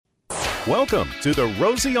Welcome to the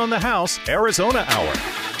Rosie on the House Arizona Hour.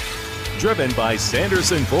 Driven by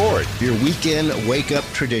Sanderson Ford. Your weekend wake-up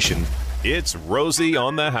tradition. It's Rosie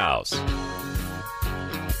on the House.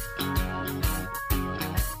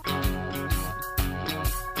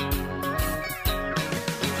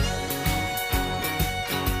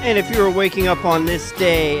 And if you were waking up on this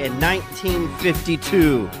day in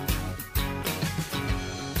 1952,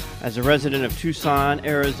 as a resident of Tucson,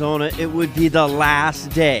 Arizona, it would be the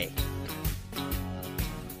last day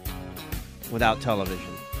without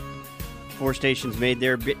television. 4 stations made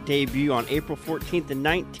their debut on April 14th in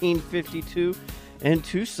 1952 in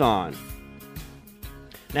Tucson.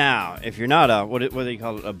 Now, if you're not a, what do they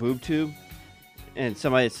call it, a boob tube? And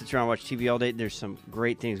somebody that sits around and watches TV all day, there's some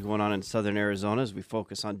great things going on in southern Arizona as we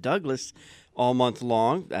focus on Douglas all month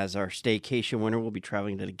long. As our staycation winter, we'll be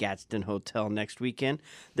traveling to the Gadsden Hotel next weekend.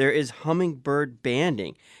 There is hummingbird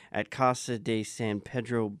banding at Casa de San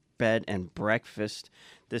Pedro Bed and Breakfast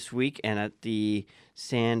this week, and at the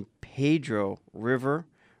San Pedro River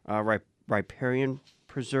Riparian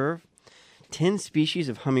Preserve. 10 species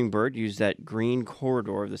of hummingbird use that green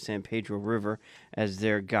corridor of the San Pedro River as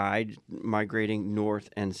their guide, migrating north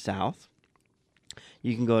and south.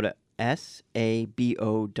 You can go to sabo.org.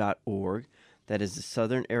 That is the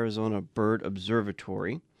Southern Arizona Bird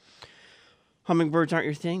Observatory. Hummingbirds aren't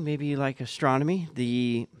your thing. Maybe you like astronomy.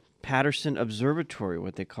 The Patterson Observatory,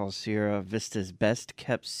 what they call Sierra Vista's best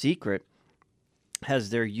kept secret,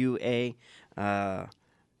 has their UA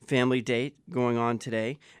family date going on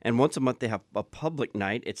today, and once a month they have a public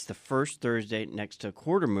night. It's the first Thursday next to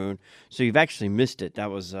quarter moon, so you've actually missed it.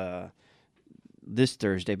 That was this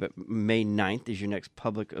Thursday, but May 9th is your next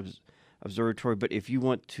public observatory. But if you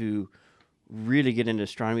want to really get into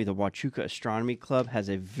astronomy, the Huachuca Astronomy Club has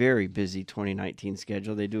a very busy 2019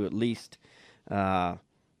 schedule. They do at least 7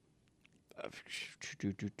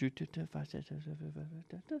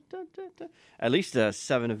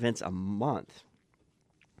 events a month.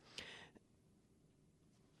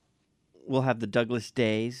 We'll have the Douglas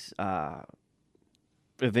Days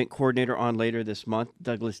event coordinator on later this month.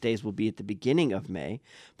 Douglas Days will be at the beginning of May,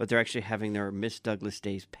 but they're actually having their Miss Douglas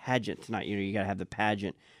Days pageant tonight. You know, you got to have the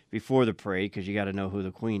pageant before the parade because you got to know who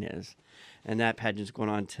the queen is. And that pageant's going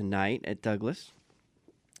on tonight at Douglas.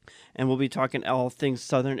 And we'll be talking all things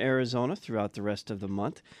Southern Arizona throughout the rest of the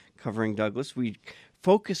month, covering Douglas. We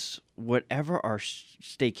focus whatever our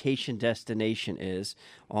staycation destination is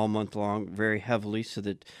all month long very heavily so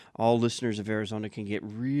that all listeners of Arizona can get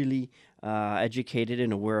really educated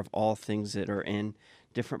and aware of all things that are in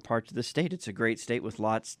different parts of the state. It's a great state with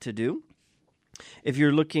lots to do. If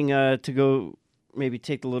you're looking to go maybe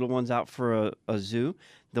take the little ones out for a zoo,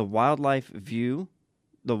 the Wildlife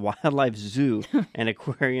Zoo and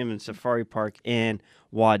Aquarium and Safari Park in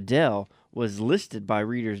Waddell was listed by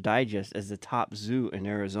Reader's Digest as the top zoo in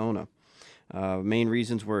Arizona. Main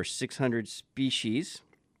reasons were 600 species,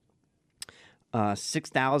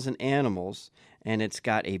 6,000 animals, and it's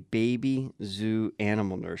got a baby zoo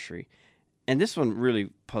animal nursery. And this one really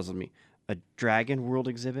puzzled me. A Dragon World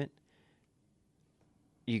exhibit.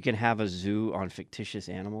 You can have a zoo on fictitious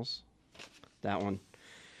animals. That one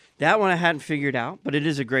I hadn't figured out, but it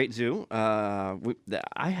is a great zoo. I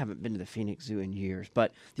haven't been to the Phoenix Zoo in years,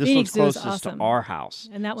 but this Phoenix one's Zoo is closest awesome. to our house.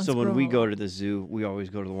 And that one's so when we growing go a lot. to the zoo, we always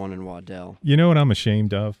go to the one in Waddell. You know what I'm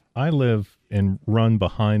ashamed of? I live and run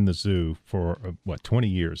behind the zoo for, 20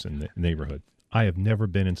 years in the neighborhood. I have never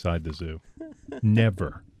been inside the zoo.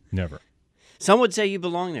 Never. Some would say you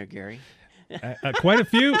belong there, Gary. Quite a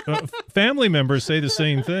few family members say the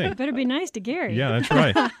same thing. Better be nice to Gary. Yeah, that's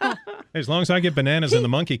right. As long as I get bananas in the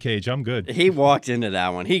monkey cage, I'm good. He walked into that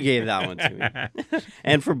one. He gave that one to me.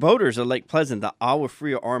 And for boaters at Lake Pleasant, the Agua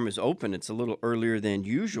Fria arm is open. It's a little earlier than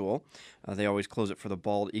usual. They always close it for the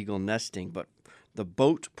bald eagle nesting, but the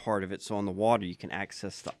boat part of it, so on the water, you can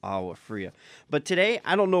access the Agua Fria. But today,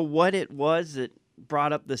 I don't know what it was that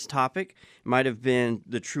brought up this topic. It might have been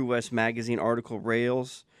the True West magazine article,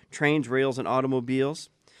 Trains, Rails, and Automobiles.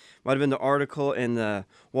 Might have been the article in the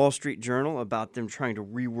Wall Street Journal about them trying to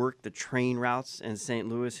rework the train routes in St.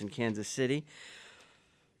 Louis and Kansas City.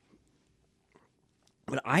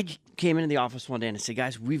 But I came into the office one day and I said,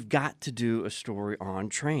 guys, we've got to do a story on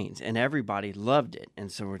trains. And everybody loved it.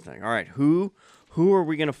 And so we're thinking, all right, who are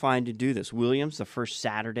we going to find to do this? Williams, the first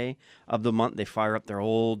Saturday of the month, they fire up their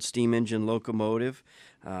old steam engine locomotive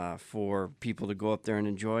for people to go up there and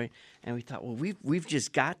enjoy. And we thought, well, we've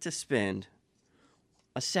just got to spend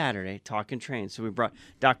a Saturday talking trains. So we brought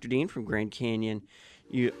Dr. Dean from Grand Canyon.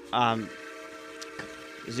 Is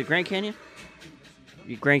it Grand Canyon?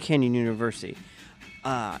 Grand Canyon University.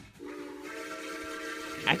 I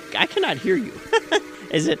cannot hear you.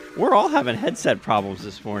 is it we're all having headset problems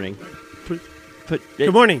this morning.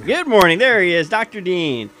 Good morning. Good morning. There he is, Dr.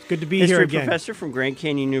 Dean. It's good to be History here again. professor from Grand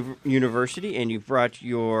Canyon University, and you've brought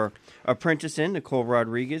your apprentice in, Nicole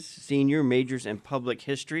Rodriguez, senior, majors in public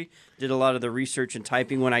history. Did a lot of the research and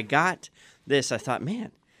typing. When I got this, I thought,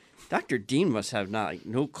 man, Dr. Dean must have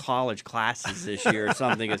no college classes this year or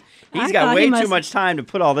something. 'Cause he's got way too much time to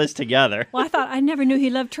put all this together. Well, I never knew he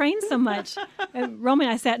loved trains so much. Romy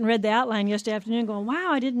and I sat and read the outline yesterday afternoon going,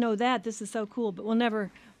 wow, I didn't know that. This is so cool. But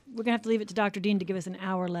we're going to have to leave it to Dr. Dean to give us an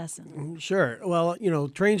hour lesson. Sure. Well,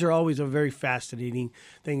 trains are always a very fascinating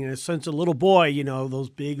thing. And since a little boy, those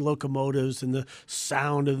big locomotives and the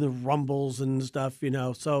sound of the rumbles and stuff,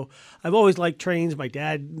 So I've always liked trains. My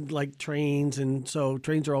dad liked trains. And so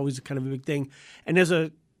trains are always kind of a big thing. And as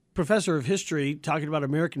a professor of history, talking about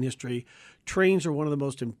American history, trains are one of the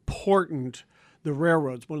most important, the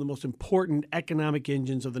railroads, one of the most important economic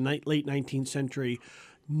engines of the late 19th century.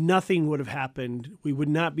 Nothing would have happened. We would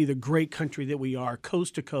not be the great country that we are,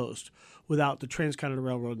 coast to coast, without the Transcontinental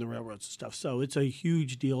Railroad and the railroads and stuff. So it's a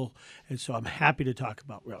huge deal, and so I'm happy to talk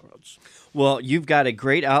about railroads. Well, you've got a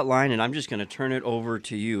great outline, and I'm just going to turn it over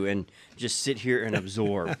to you and just sit here and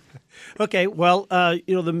absorb. Okay, well,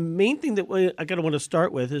 the main thing that I kind of want to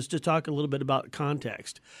start with is to talk a little bit about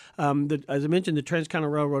context. As I mentioned, the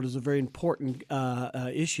Transcontinental Railroad is a very important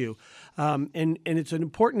issue, and it's an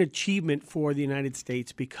important achievement for the United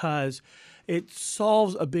States because it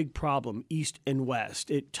solves a big problem, east and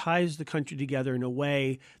west. It ties the country together in a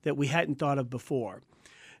way that we hadn't thought of before.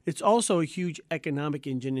 It's also a huge economic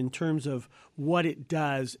engine in terms of what it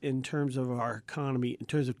does in terms of our economy, in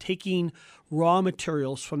terms of taking raw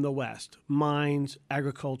materials from the West, mines,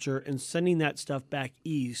 agriculture, and sending that stuff back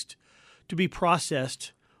east to be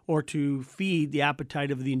processed or to feed the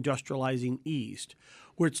appetite of the industrializing East,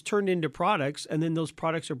 where it's turned into products, and then those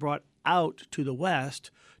products are brought out to the West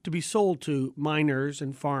to be sold to miners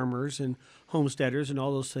and farmers and homesteaders and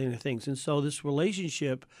all those kind of things. And so this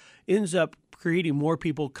relationship ends up creating more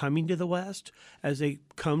people coming to the West. As they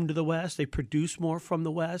come to the West, they produce more from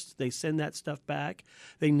the West. They send that stuff back.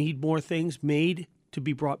 They need more things made to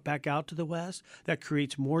be brought back out to the West. That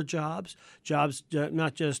creates more jobs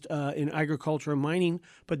not just in agriculture and mining,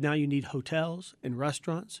 but now you need hotels and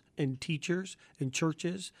restaurants and teachers and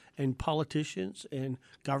churches and politicians and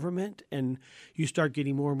government, and you start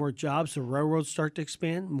getting more and more jobs. The railroads start to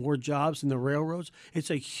expand, more jobs in the railroads. It's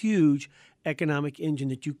a huge economic engine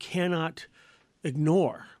that you cannot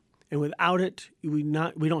ignore, and without it, we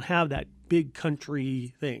don't have that big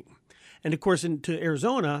country thing. And of course, into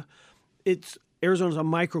Arizona, Arizona's a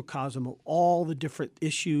microcosm of all the different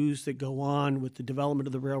issues that go on with the development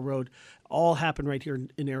of the railroad, all happen right here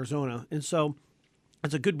in Arizona. And so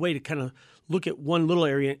it's a good way to kind of look at one little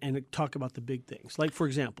area and talk about the big things. Like, for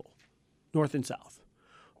example, North and South.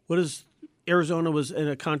 Arizona was in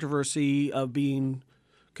a controversy of being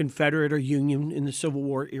Confederate or Union in the Civil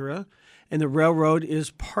War era, and the railroad is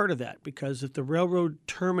part of that, because if the railroad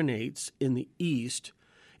terminates in the east,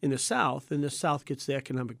 in the South, then the South gets the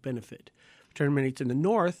economic benefit. Terminates in the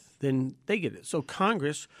North, then they get it. So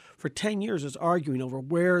Congress, for 10 years, is arguing over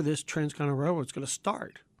where this Transcontinental Railroad is going to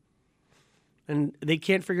start. And they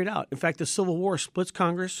can't figure it out. In fact, the Civil War splits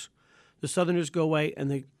Congress. The Southerners go away,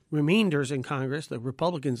 and the remainders in Congress, the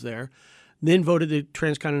Republicans there, then voted the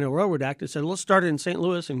Transcontinental Railroad Act and said, let's start it in St.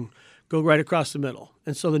 Louis and go right across the middle.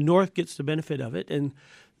 And so the North gets the benefit of it, and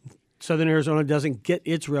Southern Arizona doesn't get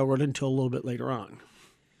its railroad until a little bit later on.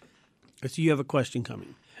 So you have a question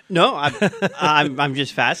coming. No, I'm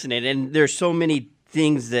just fascinated, and there's so many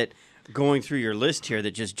things that going through your list here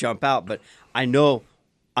that just jump out. But I know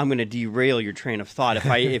I'm going to derail your train of thought if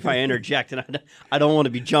I interject, and I don't want to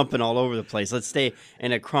be jumping all over the place. Let's stay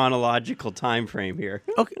in a chronological time frame here.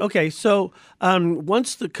 Okay. So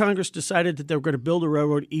once the Congress decided that they were going to build a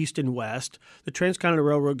railroad east and west, the Transcontinental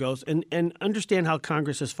Railroad goes, and understand how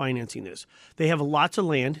Congress is financing this. They have lots of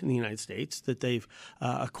land in the United States that they've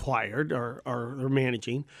acquired or are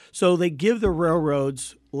managing. So they give the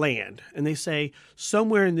railroads land, and they say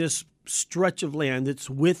somewhere in this stretch of land, that's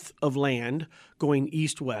width of land going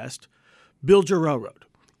east-west, build your railroad.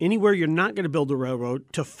 Anywhere you're not going to build a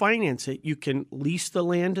railroad, to finance it, you can lease the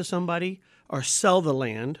land to somebody or sell the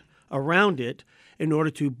land around it in order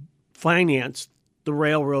to finance the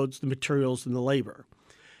railroads, the materials, and the labor.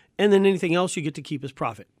 And then anything else you get to keep as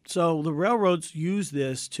profit. So the railroads use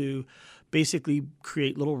this to basically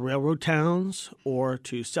create little railroad towns or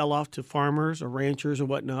to sell off to farmers or ranchers or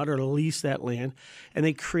whatnot, or to lease that land, and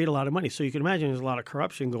they create a lot of money. So you can imagine there's a lot of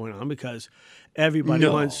corruption going on because everybody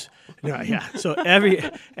wants – so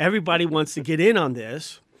everybody wants to get in on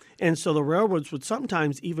this, And so the railroads would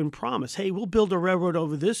sometimes even promise, hey, we'll build a railroad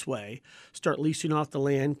over this way, start leasing off the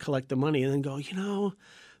land, collect the money, and then go,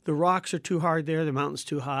 the rocks are too hard there, the mountain's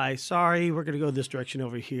too high. Sorry, we're going to go this direction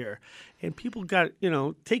over here. And people got,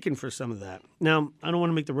 taken for some of that. Now, I don't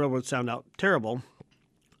want to make the railroad sound out terrible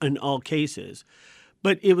in all cases,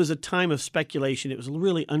 but it was a time of speculation. It was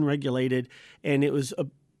really unregulated, and it was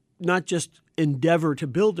not just endeavor to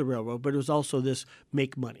build the railroad, but it was also this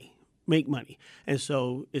make money. And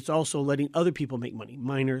so it's also letting other people make money,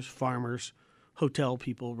 miners, farmers, hotel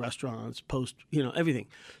people, restaurants, everything.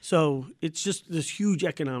 So it's just this huge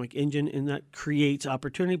economic engine, and that creates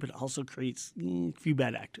opportunity, but it also creates a few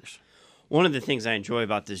bad actors. One of the things I enjoy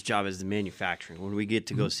about this job is the manufacturing. When we get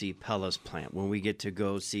to go see Pella's plant, when we get to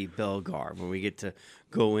go see Belgar, when we get to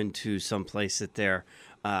go into some place that they're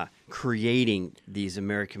creating these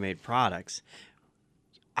American-made products,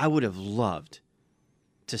 I would have loved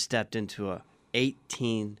to step into a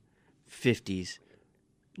 1850s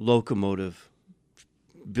locomotive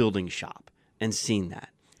building shop and seen that.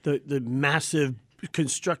 The massive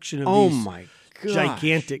construction of these my gosh.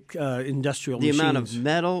 Gigantic industrial machines. The amount of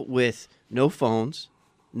metal with no phones,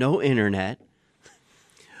 no internet.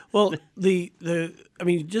 Well,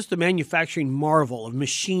 just the manufacturing marvel of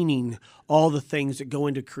machining all the things that go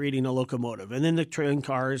into creating a locomotive, and then the train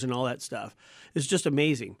cars and all that stuff is just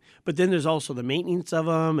amazing. But then there's also the maintenance of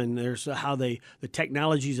them, and there's how the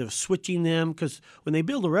technologies of switching them. Because when they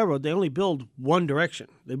build a railroad, they only build one direction.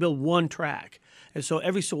 They build one track. And so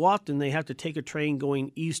every so often they have to take a train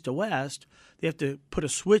going east to west. They have to put a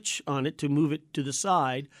switch on it to move it to the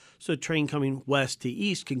side so a train coming west to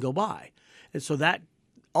east can go by. And so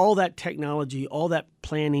all that technology, all that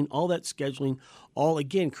planning, all that scheduling, all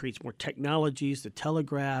again creates more technologies. The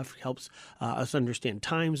telegraph helps us understand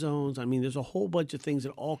time zones. I mean, there's a whole bunch of things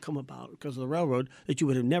that all come about because of the railroad that you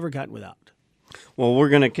would have never gotten without. Well, we're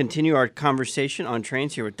going to continue our conversation on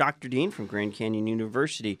trains here with Dr. Dean from Grand Canyon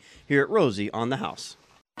University here at Rosie on the House.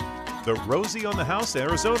 The Rosie on the House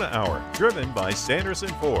Arizona Hour, driven by Sanderson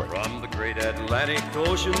Ford. From the great Atlantic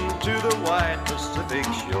Ocean to the wide Pacific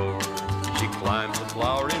shore, she climbs the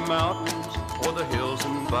flowery mountains or the hills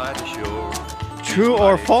and by the shore. True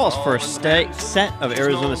or false for a set of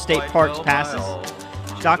Arizona State Parks passes?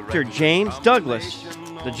 Dr. James Douglas,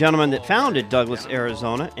 the gentleman that founded Douglas,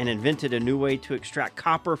 Arizona, and invented a new way to extract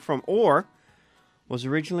copper from ore, was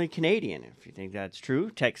originally Canadian. If you think that's true,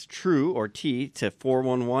 text true or T to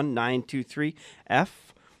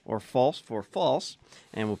 411-923-F or false for false,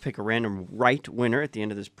 and we'll pick a random right winner at the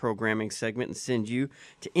end of this programming segment and send you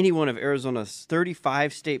to any one of Arizona's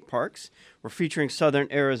 35 state parks. We're featuring Southern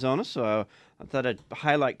Arizona, so I thought I'd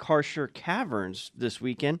highlight Karcher Caverns this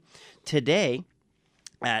weekend. Today,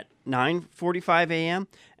 at 9:45 a.m.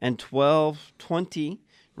 and 12:20,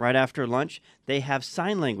 right after lunch, they have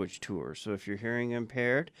sign language tours. So if you're hearing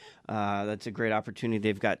impaired, that's a great opportunity.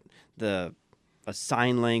 They've got a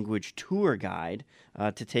sign language tour guide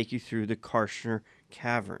to take you through the Karcher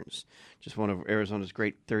Caverns, just one of Arizona's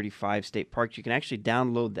great 35 state parks. You can actually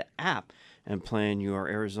download the app and plan your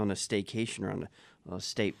Arizona staycation around a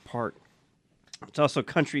state park. It's also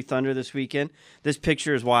Country Thunder this weekend. This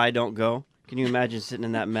picture is why I don't go. Can you imagine sitting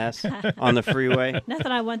in that mess on the freeway? Not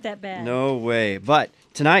that I want that bad. No way. But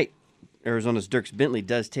tonight, Arizona's Dierks Bentley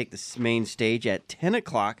does take the main stage at 10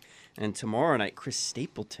 o'clock. And tomorrow night, Chris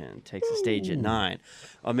Stapleton takes the stage at 9.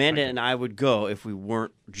 Amanda and I would go if we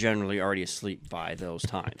weren't generally already asleep by those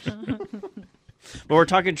times. But we're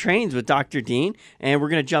talking trains with Dr. Dean, and we're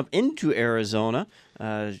going to jump into Arizona.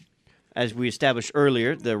 As we established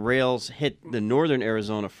earlier, the rails hit the northern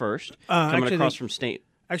Arizona first, coming across from state.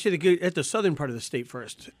 Actually, they get at the southern part of the state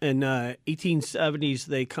first. In 1870s,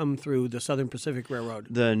 they come through the Southern Pacific Railroad.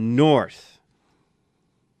 The north.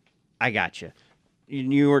 I got you.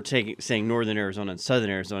 You were saying northern Arizona and southern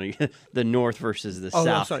Arizona. The north versus the south.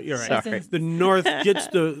 Oh, sorry, you're right. Sorry. The north gets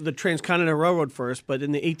the Transcontinental Railroad first, but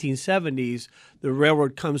in the 1870s, the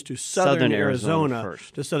railroad comes to southern Arizona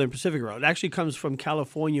first. the Southern Pacific Railroad. It actually comes from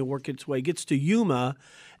California, work its way, gets to Yuma,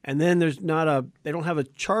 and then they don't have a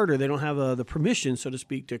charter, they don't have the permission, so to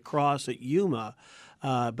speak, to cross at Yuma.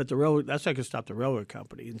 But the railroad, that's not going to stop the railroad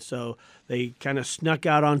company. And so they kind of snuck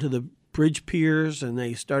out onto the bridge piers, and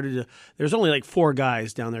they started to, there's only like 4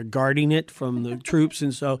 guys down there guarding it from the troops,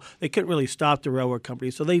 and so they couldn't really stop the railroad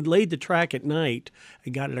company. So they laid the track at night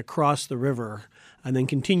and got it across the river, and then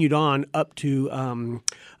continued on up to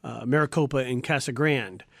Maricopa and Casa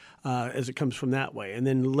Grande. As it comes from that way. And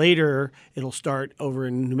then later, it'll start over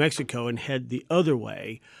in New Mexico and head the other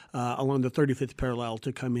way along the 35th parallel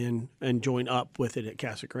to come in and join up with it at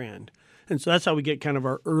Casa Grande. And so that's how we get kind of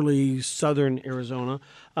our early southern Arizona.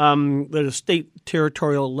 The state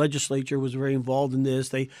territorial legislature was very involved in this.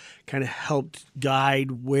 They kind of helped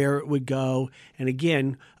guide where it would go. And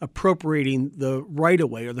again, appropriating the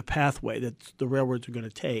right-of-way or the pathway that the railroads are going to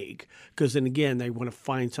take. Because then again, they want to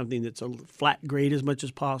find something that's a flat grade as much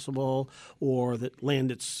as possible, or that land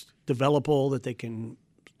that's developable that they can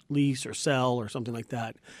lease or sell or something like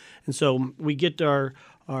that. And so we get our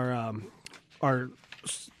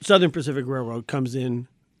Southern Pacific Railroad comes in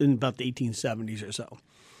about the 1870s or so.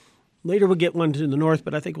 Later we'll get one to the north,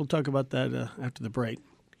 but I think we'll talk about that after the break.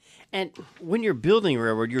 And when you're building a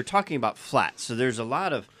railroad, you're talking about flats. So there's a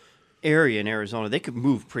lot of area in Arizona. They could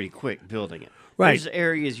move pretty quick building it. Right. There's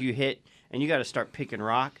areas you hit, and you got to start picking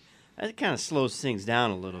rock. That kind of slows things down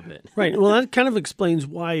a little bit. Right. Well, that kind of explains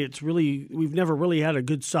why we've never really had a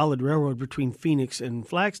good solid railroad between Phoenix and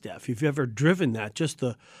Flagstaff. If you've ever driven that, just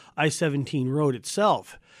the I-17 road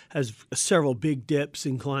itself has several big dips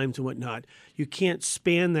and climbs and whatnot. You can't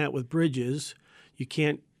span that with bridges. You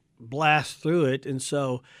can't blast through it. And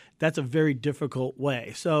so that's a very difficult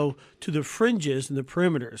way. So to the fringes and the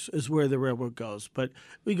perimeters is where the railroad goes. But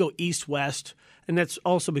we go east-west, and that's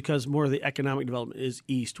also because more of the economic development is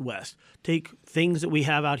east-west. Take things that we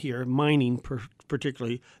have out here, mining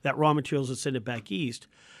particularly, that raw materials that send it back east.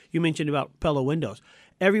 You mentioned about Pella windows.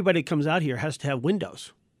 Everybody comes out here has to have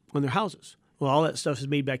windows on their houses. Well, all that stuff is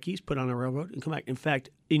made back east, put on a railroad, and come back. In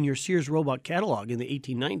fact, in your Sears Roebuck catalog in the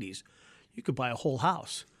 1890s, you could buy a whole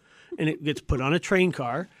house, and it gets put on a train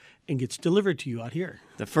car and gets delivered to you out here.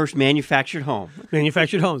 The first manufactured home.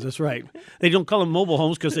 Manufactured homes, that's right. They don't call them mobile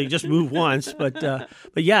homes because they just move once. But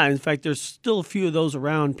yeah, in fact, there's still a few of those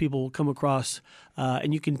around people will come across.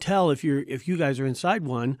 And you can tell if you guys are inside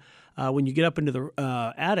one, when you get up into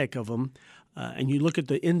the attic of them and you look at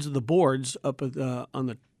the ends of the boards up at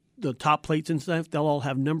on the top plates and stuff, they'll all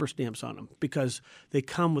have number stamps on them because they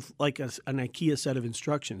come with like an IKEA set of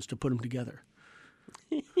instructions to put them together.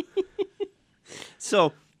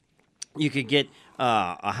 So you could get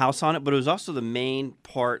a house on it, but it was also the main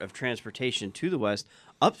part of transportation to the west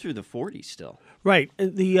up through the 40s still. Right.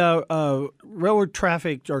 The railroad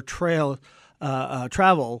traffic or travel,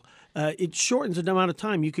 it shortens the amount of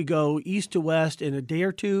time. You could go east to west in a day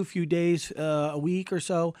or two, a few days, a week or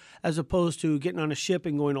so, as opposed to getting on a ship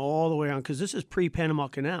and going all the way around, because this is pre-Panama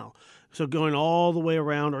Canal. So going all the way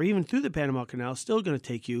around or even through the Panama Canal is still going to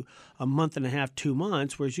take you a month and a half, 2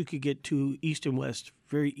 months, whereas you could get to east and west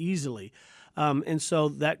very easily. And so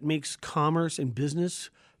that makes commerce and business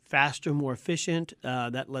faster, more efficient.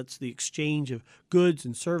 That lets the exchange of goods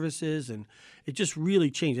and services, and it just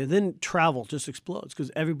really changes. And then travel just explodes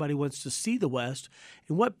because everybody wants to see the West.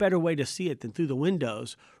 And what better way to see it than through the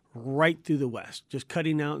windows right through the West, just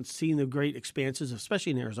cutting out and seeing the great expanses,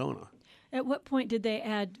 especially in Arizona. At what point did they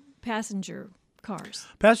add passenger cars?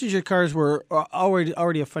 Passenger cars were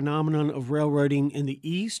already a phenomenon of railroading in the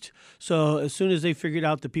East. So as soon as they figured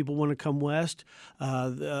out that people want to come west,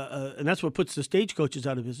 and that's what puts the stagecoaches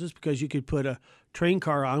out of business, because you could put a train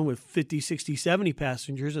car on with 50, 60, 70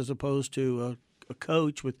 passengers as opposed to a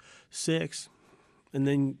coach with 6. And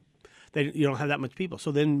then you don't have that much people.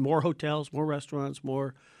 So then more hotels, more restaurants,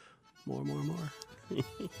 more.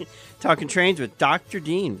 Talking trains with Dr.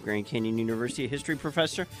 Dean, Grand Canyon University history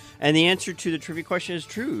professor. And the answer to the trivia question is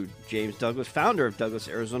true. James Douglas, founder of Douglas,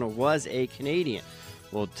 Arizona, was a Canadian.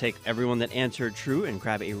 We'll take everyone that answered true and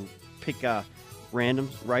pick a random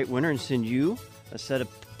right winner and send you a set of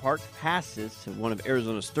park passes to one of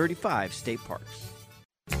Arizona's 35 state parks.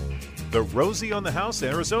 The Rosie on the House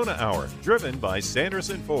Arizona Hour, driven by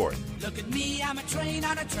Sanderson Ford. Look at me, I'm a train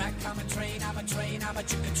on a track, I'm a train, I'm a train, I'm a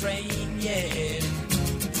chicken train, yeah.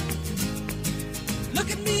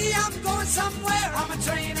 Look at me, I'm going somewhere, I'm a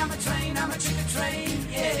train, I'm a train, I'm a chicken train,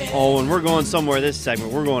 yeah. Oh, and we're going somewhere this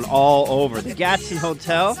segment. We're going all over. The Gadsden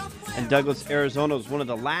Hotel in Douglas, Arizona was one of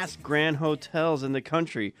the last grand hotels in the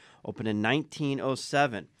country, opened in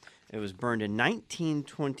 1907. It was burned in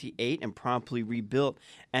 1928 and promptly rebuilt,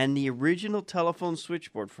 and the original telephone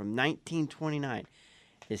switchboard from 1929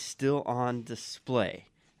 is still on display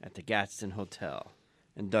at the Gadsden Hotel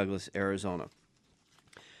in Douglas, Arizona.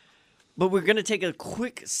 But we're going to take a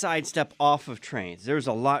quick sidestep off of trains. There's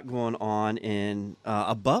a lot going on in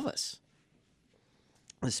above us.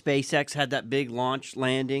 The SpaceX had that big launch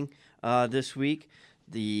landing this week.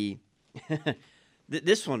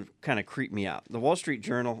 This one kind of creeped me out. The Wall Street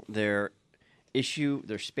Journal, their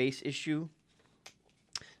space issue,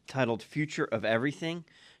 titled Future of Everything,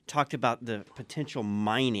 talked about the potential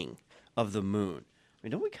mining of the moon. I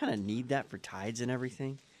mean, don't we kind of need that for tides and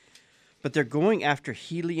everything? But they're going after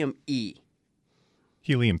helium-E.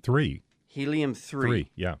 Helium-3. Helium-3. 3,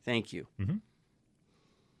 yeah. Thank you. Mm-hmm.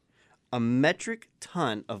 A metric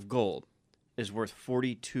ton of gold is worth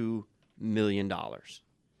 $42 million.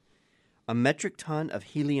 A metric ton of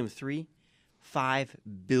helium-3, $5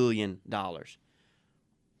 billion.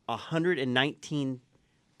 119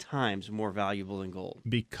 times more valuable than gold.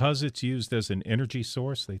 Because it's used as an energy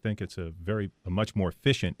source, they think it's a much more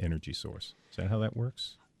efficient energy source. Is that how that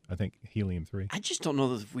works? I think helium-3. I just don't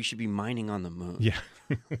know if we should be mining on the moon. Yeah.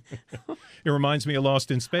 It reminds me of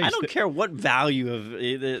Lost in Space. I don't care what value of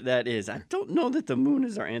that is. I don't know that the moon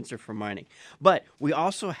is our answer for mining. But we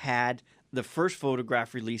also had the first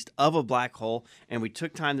photograph released of a black hole, and we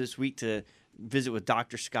took time this week to visit with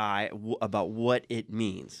Dr. Sky about what it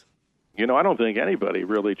means. You know, I don't think anybody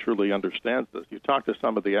really truly understands this. You talk to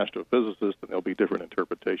some of the astrophysicists, and there'll be different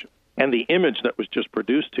interpretations. And the image that was just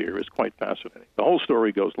produced here is quite fascinating. The whole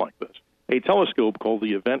story goes like this. A telescope called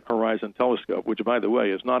the Event Horizon Telescope, which, by the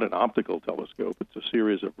way, is not an optical telescope. It's a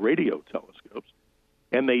series of radio telescopes.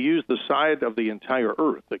 And they use the side of the entire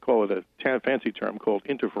Earth. They call it a fancy term called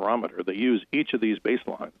interferometer. They use each of these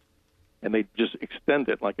baselines, and they just extend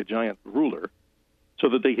it like a giant ruler, so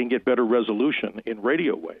that they can get better resolution in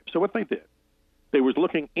radio waves. So what they did, they was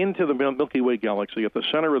looking into the Milky Way galaxy. At the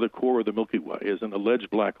center of the core of the Milky Way is an alleged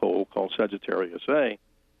black hole called Sagittarius A,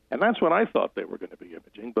 and that's what I thought they were going to be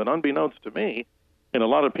imaging. But unbeknownst to me and a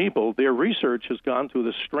lot of people, their research has gone to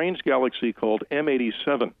this strange galaxy called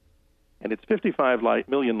M87, and it's 55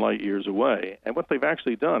 million light years away. And what they've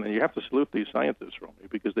actually done, and you have to salute these scientists, Romy,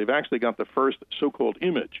 because they've actually got the first so-called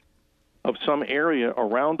image of some area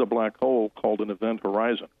around a black hole called an event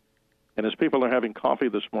horizon. And as people are having coffee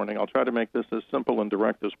this morning, I'll try to make this as simple and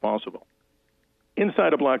direct as possible.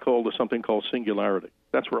 Inside a black hole is something called singularity.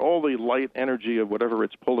 That's where all the light energy of whatever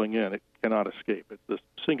it's pulling in, it cannot escape. It's this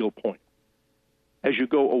single point. As you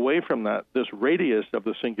go away from that, this radius of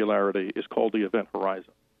the singularity is called the event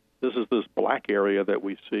horizon. This is this black area that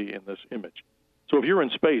we see in this image. So if you're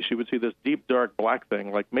in space, you would see this deep, dark black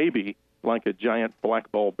thing, like a giant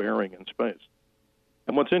black ball bearing in space.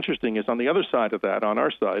 And what's interesting is on the other side of that, on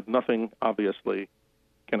our side, nothing obviously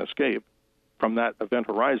can escape from that event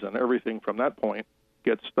horizon. Everything from that point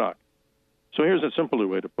gets stuck. So here's a simpler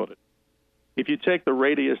way to put it. If you take the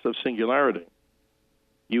radius of singularity,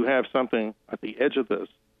 you have something at the edge of this,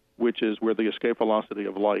 which is where the escape velocity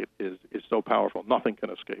of light is so powerful, nothing can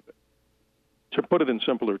escape it. To put it in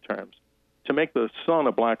simpler terms, to make the sun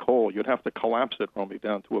a black hole, you'd have to collapse it, Romy,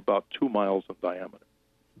 down to about 2 miles in diameter.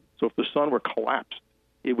 So if the sun were collapsed,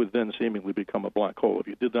 it would then seemingly become a black hole. If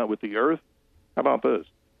you did that with the Earth, how about this?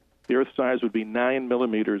 The Earth's size would be 9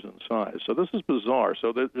 millimeters in size. So this is bizarre.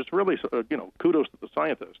 So there's really, kudos to the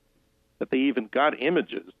scientists that they even got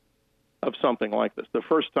images of something like this. The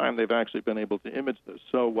first time they've actually been able to image this.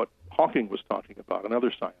 So what Hawking was talking about, and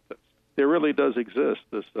other scientists, there really does exist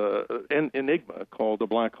this enigma called a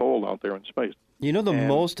black hole out there in space. You know the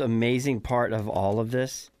most amazing part of all of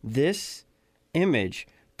this? This image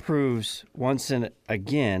proves once and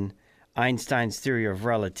again Einstein's theory of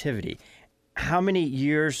relativity. How many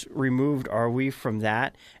years removed are we from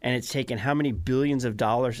that? And it's taken how many billions of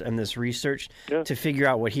dollars in this research to figure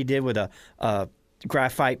out what he did with a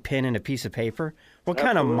graphite pen and a piece of paper? What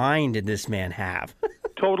kind of mind did this man have?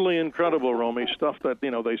 Totally incredible, Romy. Stuff that,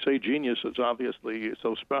 they say genius is obviously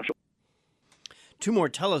so special. 2 more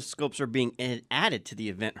telescopes are being added to the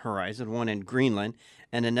Event Horizon, one in Greenland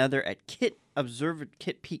and another at Kitt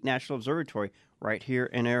Peak National Observatory right here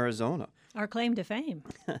in Arizona. Our claim to fame.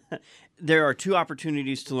 There are 2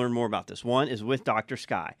 opportunities to learn more about this. One is with Dr.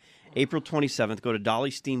 Sky. April 27th, go to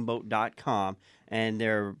dollysteamboat.com, and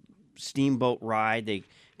their steamboat ride, they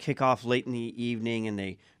kick off late in the evening, and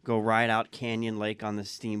they go right out Canyon Lake on the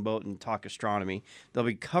steamboat and talk astronomy. They'll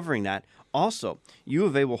be covering that. Also, U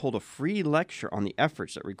of A will hold a free lecture on the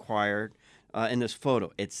efforts that required in this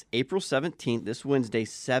photo. It's April 17th, this Wednesday,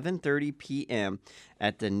 7:30 p.m.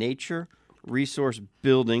 at the Nature Resource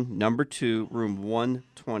Building, number 2, room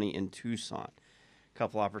 120 in Tucson. A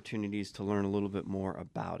couple opportunities to learn a little bit more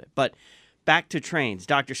about it. But back to trains.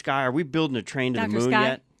 Dr. Sky, are we building a train to Dr. the moon Sky?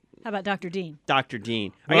 yet? How about Dr. Dean? Dr.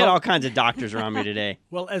 Dean. I got all kinds of doctors around me today.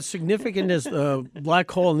 Well, as significant as the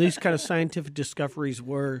black hole and these kind of scientific discoveries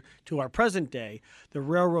were to our present day, the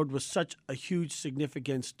railroad was such a huge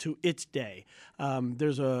significance to its day.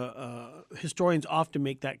 Historians often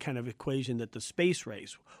make that kind of equation that the space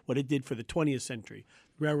race, what it did for the 20th century,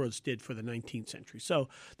 railroads did for the 19th century. So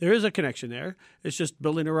there is a connection there. It's just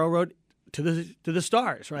building a railroad to the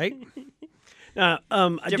stars, right?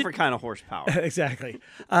 Different kind of horsepower. Exactly.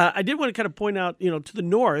 I did want to kind of point out, to the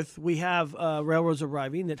north, we have railroads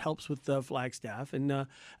arriving that helps with Flagstaff. And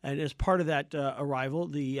as part of that arrival,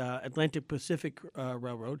 the Atlantic Pacific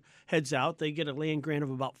Railroad heads out. They get a land grant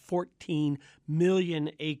of about 14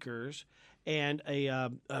 million acres and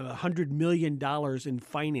 $100 million in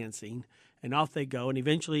financing. And off they go. And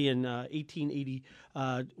eventually in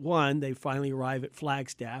 1881, they finally arrive at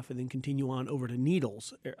Flagstaff and then continue on over to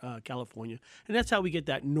Needles, California. And that's how we get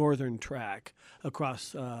that northern track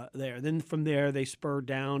across there. Then from there, they spur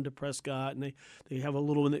down to Prescott, and they have a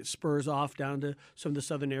little one that spurs off down to some of the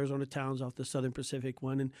southern Arizona towns off the Southern Pacific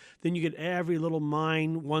one. And then you get every little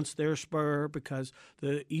mine wants their spur because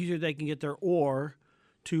the easier they can get their ore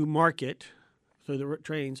to market, so the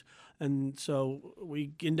trains. And so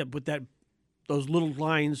we end up with those little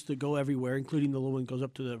lines that go everywhere, including the little one that goes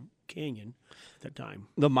up to the canyon at that time.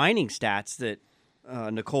 The mining stats that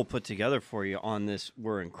Nicole put together for you on this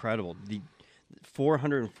were incredible. The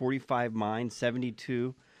 445 mines,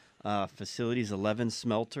 72 facilities, 11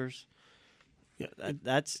 smelters. Yeah,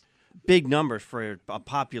 that's big numbers for a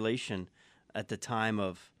population at the time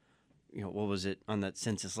of, what was it on that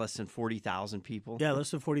census? Less than 40,000 people. Yeah,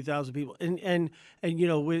 less than 40,000 people. And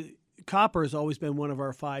with copper has always been one of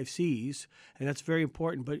our 5 C's, and that's very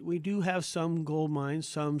important. But we do have some gold mines,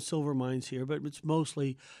 some silver mines here, but it's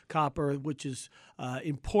mostly copper, which is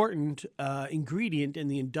important ingredient in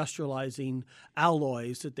the industrializing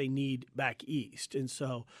alloys that they need back east. And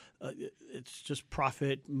so it's just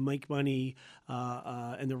profit, make money,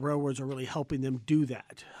 and the railroads are really helping them do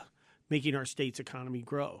that, making our state's economy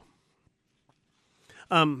grow.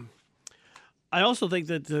 I also think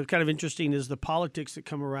that the kind of interesting is the politics that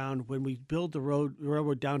come around when we build the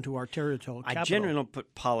railroad down to our territorial capital. I generally don't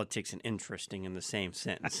put politics and interesting in the same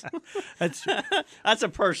sentence. That's a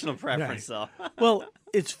personal preference, though. Well,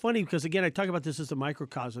 it's funny because, again, I talk about this as a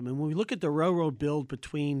microcosm. And when we look at the railroad build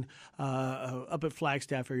between up at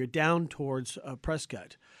Flagstaff area down towards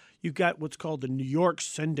Prescott, you've got what's called the New York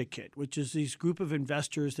Syndicate, which is these group of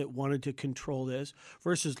investors that wanted to control this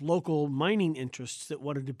versus local mining interests that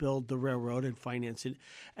wanted to build the railroad and finance it.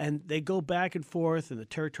 And they go back and forth, and the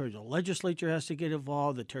territorial legislature has to get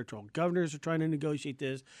involved. The territorial governors are trying to negotiate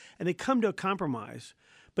this, and they come to a compromise.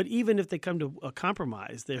 But even if they come to a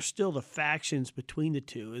compromise, there's still the factions between the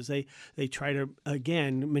two as they try to,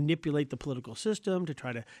 again, manipulate the political system to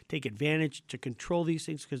try to take advantage, to control these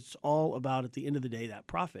things, because it's all about, at the end of the day, that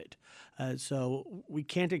profit. So we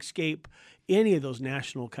can't escape any of those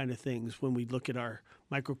national kind of things when we look at our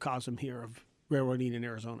microcosm here of railroading in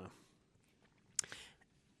Arizona.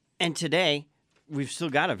 And today, we've still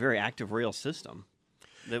got a very active rail system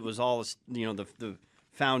that was all, the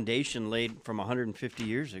foundation laid from 150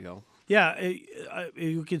 years ago. Yeah,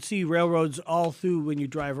 you can see railroads all through when you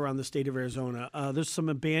drive around the state of Arizona. There's some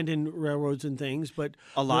abandoned railroads and things, but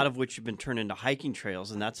a lot of which have been turned into hiking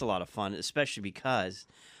trails, and that's a lot of fun, especially because,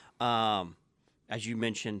 as you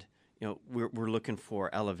mentioned, we're looking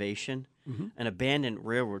for elevation. Mm-hmm. An abandoned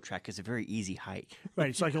railroad track is a very easy hike. Right,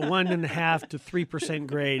 it's like a 1.5% to 3%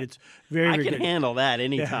 grade. It's very I can good. handle that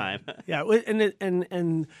anytime. Yeah,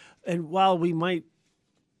 and while we might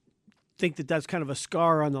think that that's kind of a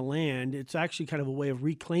scar on the land, it's actually kind of a way of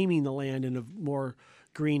reclaiming the land in a more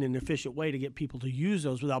green and efficient way to get people to use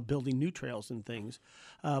those without building new trails and things.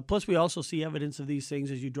 Plus, we also see evidence of these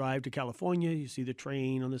things as you drive to California. You see the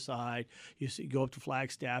train on the side. You go up to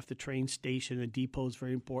Flagstaff. The train station, the depot is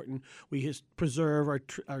very important. We preserve our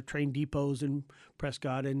train depots in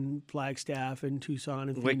Prescott and Flagstaff and Tucson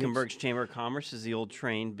and Phoenix. Wickenburg's Chamber of Commerce is the old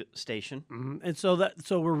train station. Mm-hmm. And so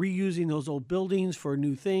we're reusing those old buildings for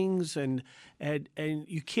new things, and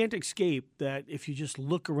you can't escape that if you just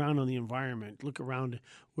look around on the environment, look around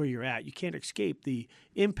where you're at, you can't escape the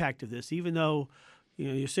impact of this, even though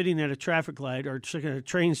you're sitting at a traffic light or sitting at a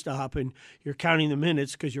train stop and you're counting the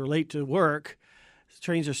minutes because you're late to work.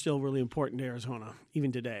 Trains are still really important to Arizona,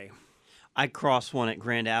 even today. I cross one at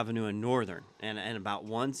Grand Avenue in Northern, and about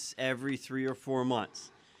once every 3 or 4 months,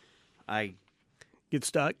 I get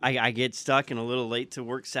stuck. I get stuck and a little late to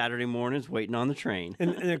work Saturday mornings waiting on the train.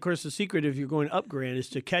 And of course, the secret if you're going up Grand is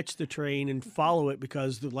to catch the train and follow it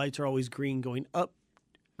because the lights are always green going up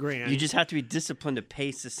Grand. You just have to be disciplined to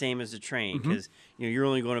pace the same as the train because you're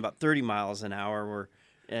only going about 30 miles an hour.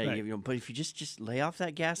 Right. But if you just lay off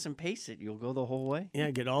that gas and pace it, you'll go the whole way. Yeah,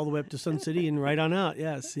 get all the way up to Sun City and right on out.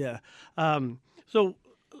 Yes, yeah. So,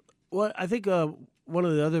 what I think one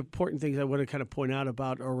of the other important things I want to kind of point out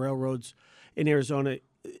about our railroads in Arizona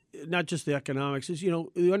not just the economics, is,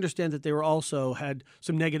 you understand that they were also had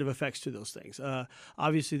some negative effects to those things.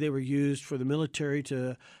 Obviously, they were used for the military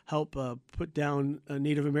to help put down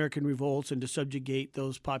Native American revolts and to subjugate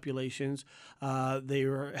those populations. They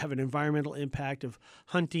have an environmental impact of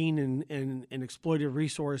hunting and exploited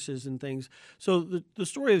resources and things. So the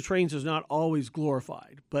story of the trains is not always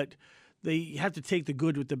glorified, but they have to take the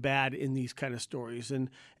good with the bad in these kind of stories, and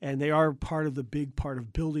they are part of the big part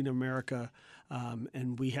of building America,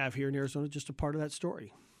 and we have here in Arizona just a part of that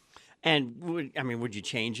story. And would you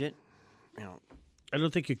change it? I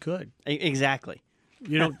don't think you could. Exactly.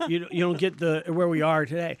 You don't get where we are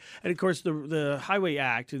today. And of course, the Highway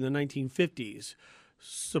Act in the 1950s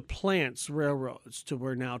supplants railroads to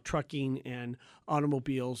where now trucking and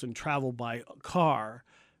automobiles and travel by car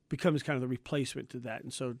becomes kind of the replacement to that.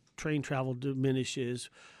 And so train travel diminishes.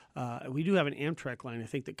 We do have an Amtrak line, I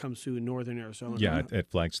think, that comes through in northern Arizona. Yeah, at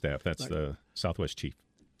Flagstaff. That's the Southwest Chief.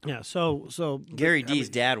 Yeah, so Gary D's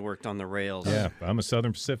dad worked on the rails. Yeah, I'm a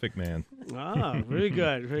Southern Pacific man. Very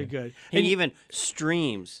good, very good. And even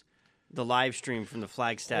streams the live stream from the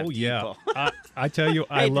Flagstaff depot. I tell you,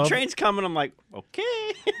 hey, I love the train's coming. I'm like,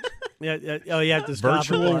 okay. Yeah. Oh, you have to stop.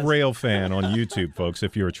 Virtual Rail Fan on YouTube, folks.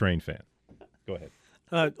 If you're a train fan, go ahead.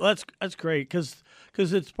 That's great because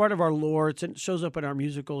it's part of our lore. It shows up in our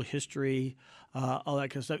musical history, all that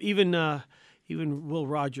kind of stuff. Even Will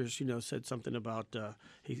Rogers, said something about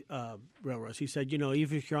railroads. He said,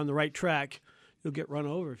 even if you're on the right track, you'll get run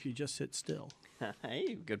over if you just sit still.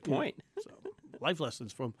 Hey, good point. So, life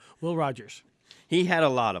lessons from Will Rogers. He had a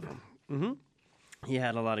lot of them. Mm-hmm. He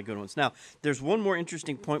had a lot of good ones. Now, there's one more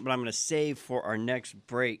interesting point, but I'm going to save for our next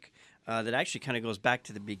break. That actually kind of goes back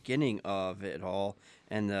to the beginning of it all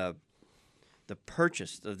and the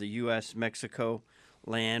purchase of the U.S.-Mexico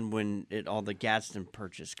land when all the Gadsden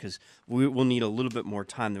purchase, because we'll need a little bit more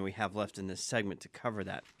time than we have left in this segment to cover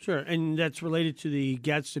that. Sure, and that's related to the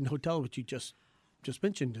Gadsden Hotel, which you just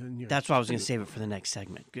mentioned. That's why I was going to save it for the next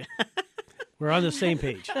segment. We're on the same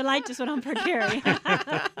page. The light just went on for Gary.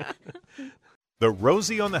 The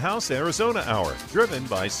Rosie on the House Arizona Hour, driven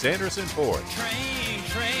by Sanderson Ford. Train,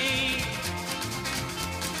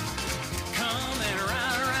 coming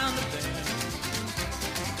around the bend.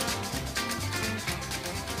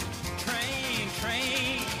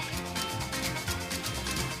 Train,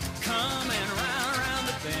 coming around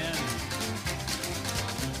the bend.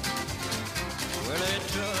 Well, it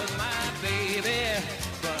took my baby,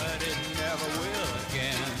 but it never will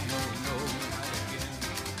again. No, not again.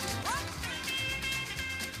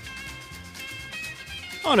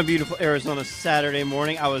 On a beautiful Arizona Saturday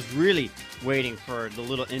morning, I was really waiting for the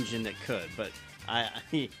little engine that could, but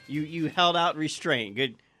you held out restraint.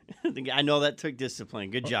 Good. I know that took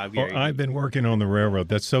discipline. Good job, Gary. I've been working on the railroad.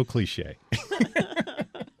 That's so cliche.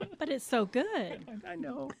 But it's so good. I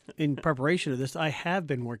know. In preparation of this, I have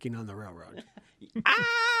been working on the railroad.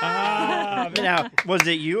 Now, was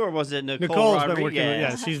it you or was it Nicole's Rodriguez? been working.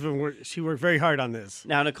 Yeah, she worked very hard on this.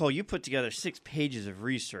 Now, Nicole, you put together 6 pages of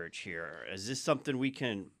research here. Is this something we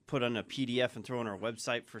can put on a PDF and throw on our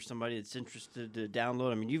website for somebody that's interested to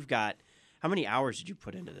download? I mean, you've got how many hours did you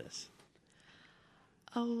put into this?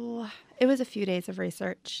 Oh, it was a few days of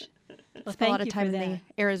research. Well, Spent a lot thank of you time for in the that.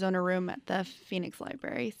 Arizona room at the Phoenix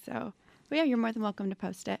Library. So, but yeah, you're more than welcome to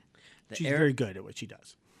post it. She's very good at what she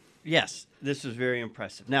does. Yes, this was very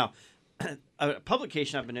impressive. Now, a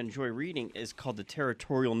publication I've been enjoying reading is called the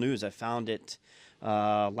Territorial News. I found it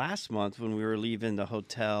last month when we were leaving the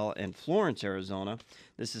hotel in Florence, Arizona.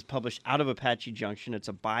 This is published out of Apache Junction. It's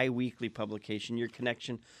a bi-weekly publication, Your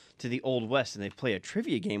Connection to the Old West, and they play a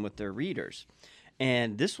trivia game with their readers.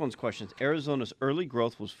 And this one's question is, Arizona's early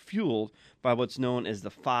growth was fueled by what's known as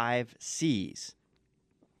the 5 C's.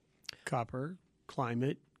 Copper,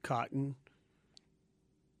 climate, cotton,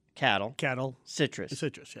 Cattle, citrus.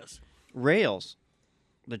 Citrus, yes. Rails,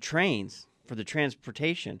 the trains for the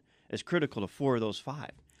transportation, is critical to 4 of those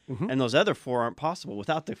 5. Mm-hmm. And those other 4 aren't possible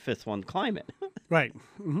without the 5th one, climate. Right.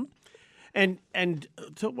 Mm-hmm. And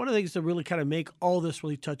so one of the things to really kind of make all this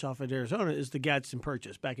really touch off at Arizona is the Gadsden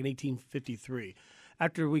Purchase back in 1853.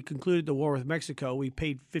 After we concluded the war with Mexico, we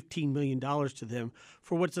paid $15 million to them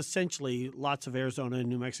for what's essentially lots of Arizona and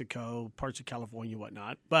New Mexico, parts of California,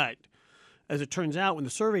 whatnot. But as it turns out, when the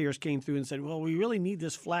surveyors came through and said, well, we really need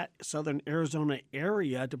this flat southern Arizona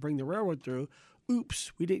area to bring the railroad through,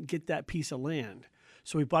 oops, we didn't get that piece of land.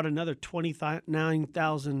 So we bought another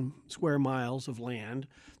 29,000 square miles of land,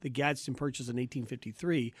 the Gadsden Purchase in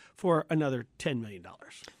 1853, for another $10 million.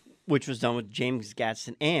 Which was done with James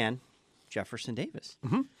Gadsden and Jefferson Davis.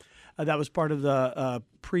 Mm-hmm. That was part of the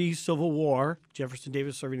pre-Civil War. Jefferson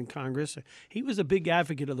Davis serving in Congress. He was a big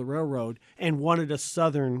advocate of the railroad and wanted a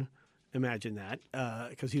southern. Imagine that,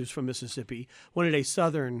 because he was from Mississippi. Wanted a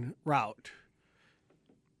southern route.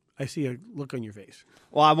 I see a look on your face.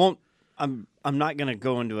 Well, I won't. I'm not going to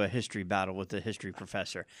go into a history battle with the history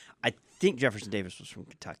professor. I think Jefferson Davis was from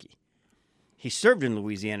Kentucky. He served in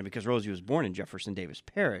Louisiana because Rosie was born in Jefferson Davis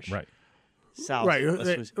Parish. Right. South.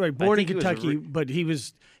 Right. Born in Kentucky, but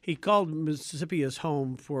he called Mississippi his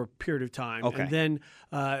home for a period of time. Okay. And then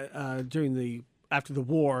after the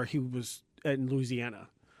war, he was in Louisiana.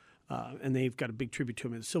 And they've got a big tribute to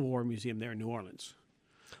him in the Civil War Museum there in New Orleans.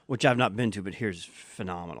 Which I've not been to, but here's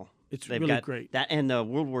phenomenal. It's They've really got great. That and the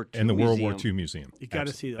World War II And the Museum. World War II Museum. You got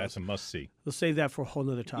to see those. That's a must-see. We'll save that for a whole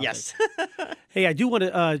nother topic. Yes. Hey, I do want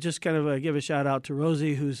to just kind of give a shout out to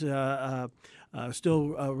Rosie, who's still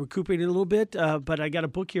recuperating a little bit, but I got a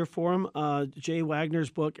book here for him, Jay Wagner's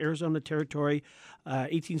book, Arizona Territory,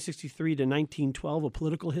 1863 to 1912, A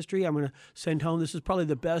Political History. I'm going to send home. This is probably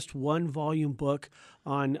the best one-volume book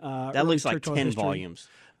on that looks like 10 history. volumes.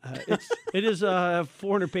 It is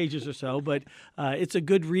 400 pages or so, but it's a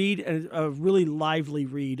good read and a really lively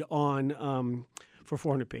read on for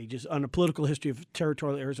 400 pages on a political history of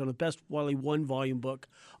territorial Arizona. Best one-volume book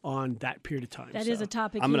on that period of time. That is a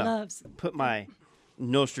topic I'm he gonna loves. put my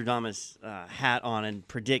Nostradamus hat on and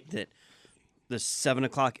predict that the 7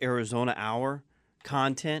 o'clock Arizona hour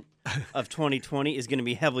content of 2020 is going to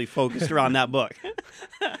be heavily focused around that book.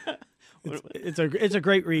 It's a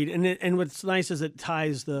great read, and what's nice is it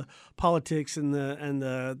ties the politics and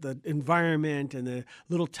the environment and the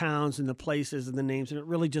little towns and the places and the names, and it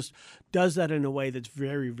really just does that in a way that's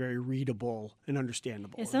very, very readable and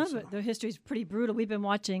understandable. And some of the history is pretty brutal. We've been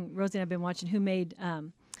watching, Rosie and I've been watching Who Made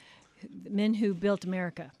Men Who Built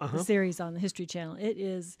America, the series on the History Channel. It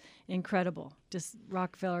is incredible. Just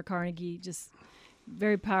Rockefeller, Carnegie, just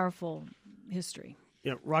very powerful history.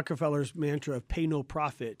 Rockefeller's mantra of pay no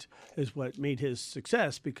profit is what made his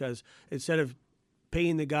success, because instead of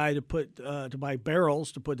paying the guy to buy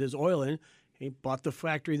barrels to put his oil in, he bought the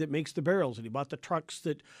factory that makes the barrels, and he bought the trucks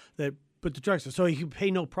that put the trucks in. So he could pay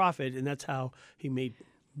no profit, and that's how he made.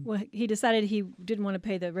 Well, he decided he didn't want to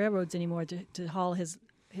pay the railroads anymore to haul his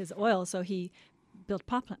oil, so he built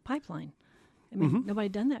pipeline. I mean, nobody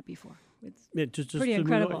done that before. It's just pretty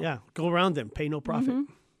incredible. Go around them, pay no profit.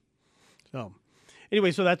 So.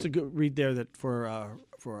 Anyway, so that's a good read there for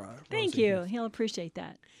Thank Rosie. you. He'll appreciate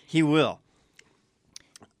that. He will.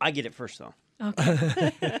 I get it first, though.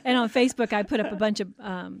 Okay. And on Facebook, I put up a bunch of,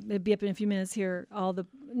 it'll be up in a few minutes here,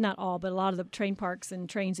 not all, but a lot of the train parks and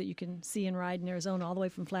trains that you can see and ride in Arizona, all the way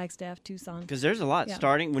from Flagstaff, Tucson. Because there's a lot. Yeah.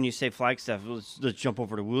 Starting when you say Flagstaff, let's jump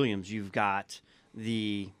over to Williams. You've got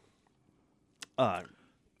the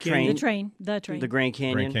train. The Grand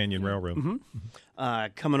Canyon. Grand Canyon Railroad. Mm-hmm.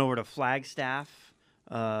 Coming over to Flagstaff.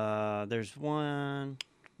 There's one.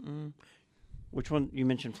 Which one? You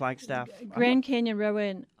mentioned Flagstaff? Grand Canyon Railway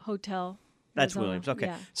and Hotel. That's Arizona. Williams. Okay.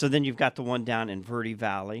 Yeah. So then you've got the one down in Verde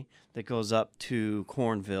Valley that goes up to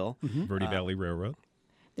Cornville. Verde Valley Railroad.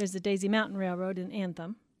 There's the Daisy Mountain Railroad in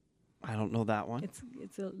Anthem. I don't know that one.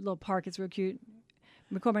 It's a little park. It's real cute.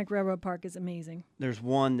 McCormick Railroad Park is amazing. There's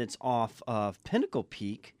one that's off of Pinnacle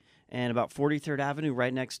Peak and about 43rd Avenue,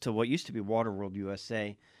 right next to what used to be Waterworld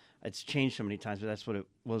USA. It's changed so many times, but that's what it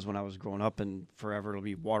was when I was growing up, and forever it'll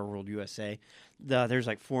be Waterworld USA. There's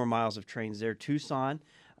like 4 miles of trains there. Tucson,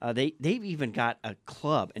 they've even got a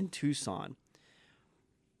club in Tucson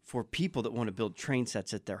for people that want to build train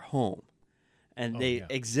sets at their home. And they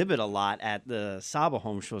exhibit a lot at the Saba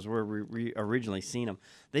home shows where we originally seen them.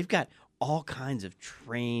 They've got all kinds of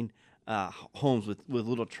train homes with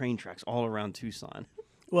little train tracks all around Tucson.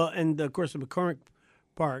 Well, and of course the McCormick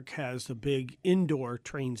Park has a big indoor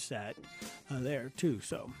train set there too.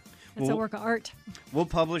 So it's a work of art. We'll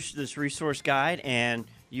publish this resource guide, and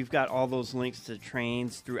you've got all those links to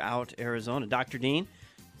trains throughout Arizona. Dr. Dean,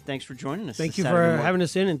 thanks for joining us. Thank you for having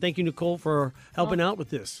us in, and thank you, Nicole, for helping out with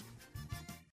this.